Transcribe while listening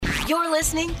You're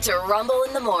listening to Rumble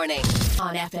in the Morning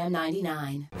on FM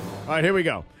 99. All right, here we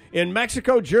go. In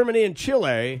Mexico, Germany, and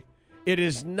Chile, it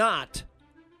is not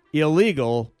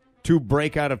illegal to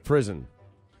break out of prison.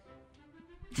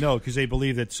 No, because they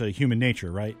believe it's human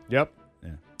nature, right? Yep.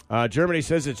 Yeah. Germany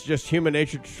says it's just human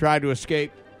nature to try to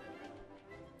escape,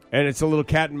 and it's a little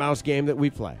cat and mouse game that we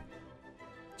play.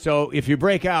 So if you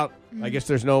break out, I guess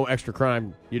there's no extra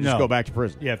crime. You just go back to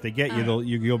prison. Yeah, if they get you,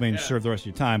 you'll be able to serve the rest of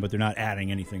your time, but they're not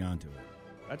adding anything onto it.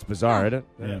 That's bizarre, isn't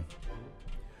it?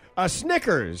 Yeah.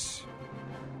 Snickers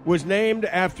was named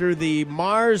after the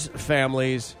Mars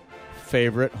family's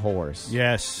favorite horse.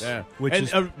 Yes. Yeah. Which and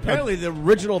is apparently the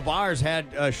original bars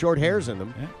had short hairs in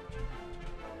them. Yeah.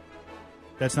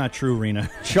 That's not true, Rena.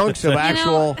 Chunks of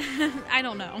actual... I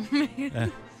don't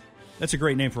know. That's a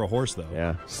great name for a horse, though.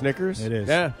 Yeah. Snickers? It is.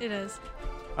 Yeah. It is.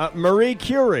 Marie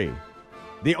Curie,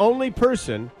 the only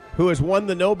person who has won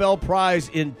the Nobel Prize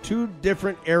in 2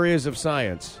 different areas of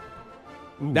science.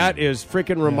 Ooh. That is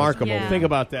freaking remarkable. Yeah. Think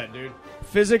about that, dude.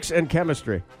 Physics and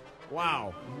chemistry.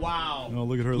 Wow. Oh,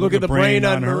 look at her. Look at the brain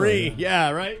on her. Marie. Yeah,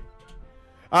 right?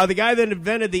 The guy that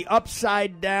invented the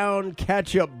upside-down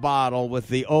ketchup bottle with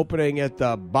the opening at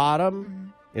the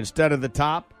bottom instead of the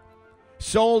top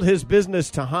sold his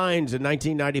business to Heinz in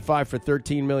 1995 for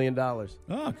 $13 million.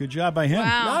 Oh, good job by him.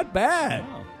 Wow. Not bad.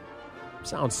 Wow.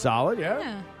 Sounds solid, yeah.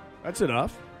 Yeah. That's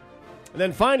enough. And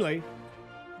then finally,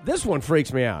 this one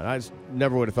freaks me out.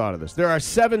 Never would have thought of this. There are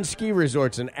 7 ski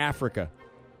resorts in Africa.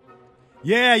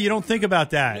 Yeah, you don't think about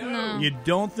that. No. You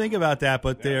don't think about that,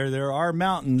 but there are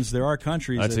mountains, there are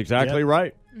countries. That's that, exactly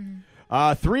right.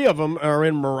 3 of them are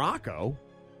in Morocco.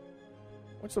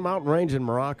 What's the mountain range in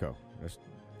Morocco? This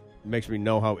makes me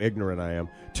know how ignorant I am.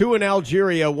 2 in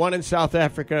Algeria, 1 in South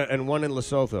Africa, and 1 in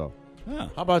Lesotho. Huh.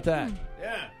 How about that?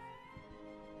 Yeah.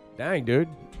 Dang, dude.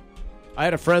 I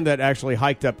had a friend that actually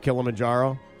hiked up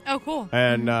Kilimanjaro. Oh, cool.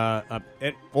 And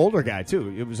an older guy,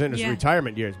 too. It was in his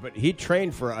retirement years. But he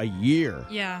trained for a year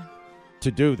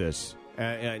to do this.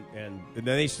 And then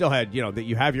they still had, that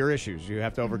you have your issues. You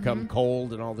have to overcome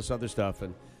cold and all this other stuff.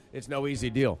 And it's no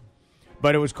easy deal.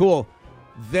 But it was cool.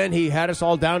 Then he had us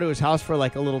all down to his house for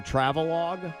like a little travel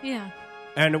log. Yeah.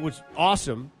 And it was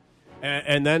awesome.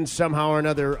 And then somehow or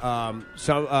another,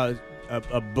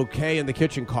 a bouquet in the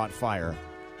kitchen caught fire.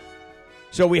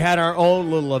 So we had our own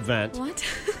little event. What?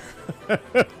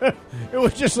 It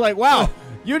was just like, wow,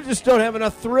 you just don't have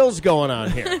enough thrills going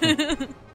on here.